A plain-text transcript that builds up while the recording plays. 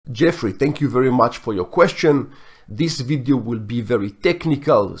Jeffrey, thank you very much for your question. This video will be very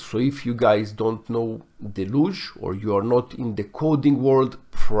technical, so if you guys don't know Deluge or you are not in the coding world,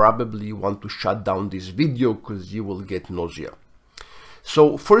 probably you want to shut down this video because you will get nausea.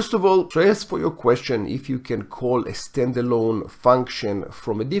 So first of all, so as for your question, if you can call a standalone function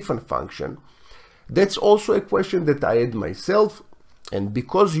from a different function, that's also a question that I had myself. And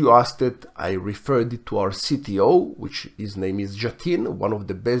because you asked it, I referred it to our CTO, which his name is Jatin, one of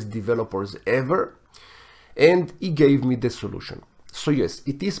the best developers ever. And he gave me the solution. So yes,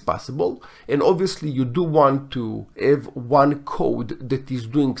 it is possible. And obviously you do want to have one code that is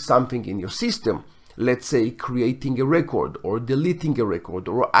doing something in your system. Let's say creating a record or deleting a record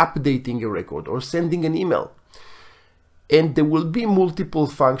or updating a record or sending an email. And there will be multiple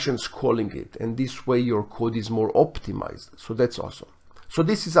functions calling it. And this way your code is more optimized. So that's awesome. So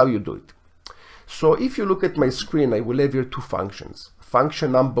this is how you do it. So if you look at my screen, I will have here two functions.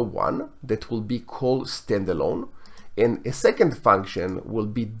 Function number one that will be called standalone, and a second function will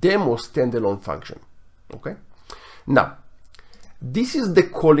be demo standalone function. Okay. Now, this is the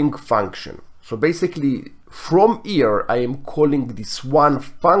calling function. So basically, from here, I am calling this one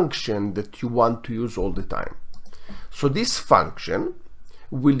function that you want to use all the time. So this function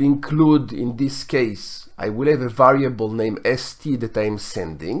will include, in this case, I will have a variable named st that I am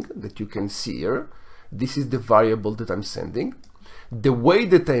sending, that you can see here. This is the variable that I'm sending. The way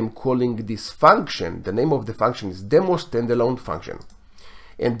that I'm calling this function, the name of the function is demo standalone function.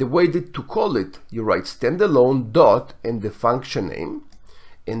 And the way that to call it, you write standalone dot and the function name.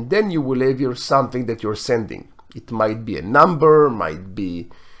 And then you will have here something that you're sending. It might be a number, might be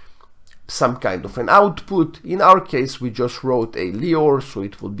some kind of an output. In our case, we just wrote a Lior, so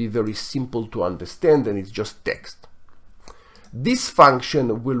it will be very simple to understand and it's just text. This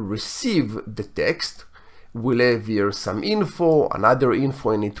function will receive the text, will have here some info, another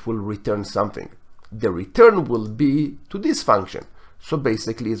info, and it will return something. The return will be to this function. So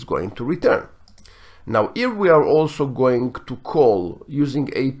basically it's going to return. Now here we are also going to call, using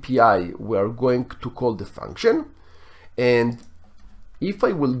API, we are going to call the function. And if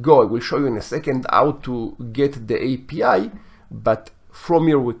I will go, I will show you in a second how to get the API, but from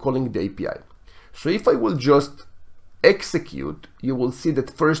here we're calling the API. So if I will just execute, you will see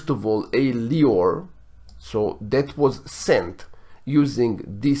that first of all a Lior, so that was sent using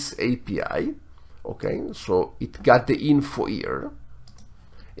this API. Okay, so it got the info here.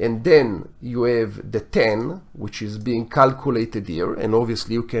 And then you have the 10, which is being calculated here. And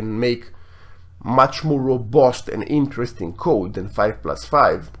obviously you can make much more robust and interesting code than 5 plus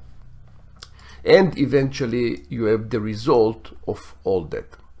 5. And eventually you have the result of all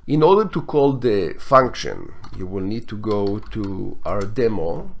that. In order to call the function, you will need to go to our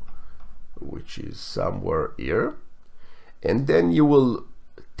demo, which is somewhere here. And then you will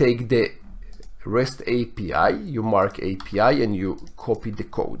take the REST API, you mark API and you copy the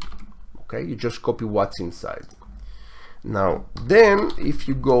code. Okay, you just copy what's inside. Now, then if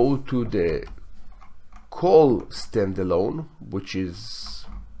you go to the call standalone, which is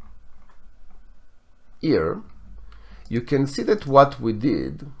here, you can see that what we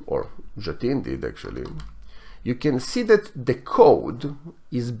did, or Jatin did actually, you can see that the code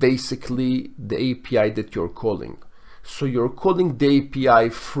is basically the API that you're calling. So you're calling the API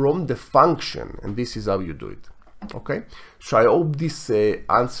from the function, and this is how you do it. Okay, so I hope this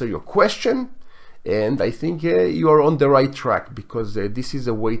answers your question, and I think you are on the right track, because this is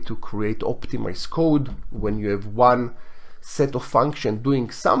a way to create optimized code when you have one set of functions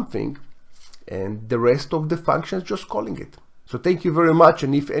doing something and the rest of the functions just calling it. So thank you very much,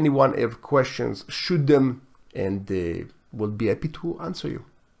 and if anyone have questions, shoot them and we'll be happy to answer you.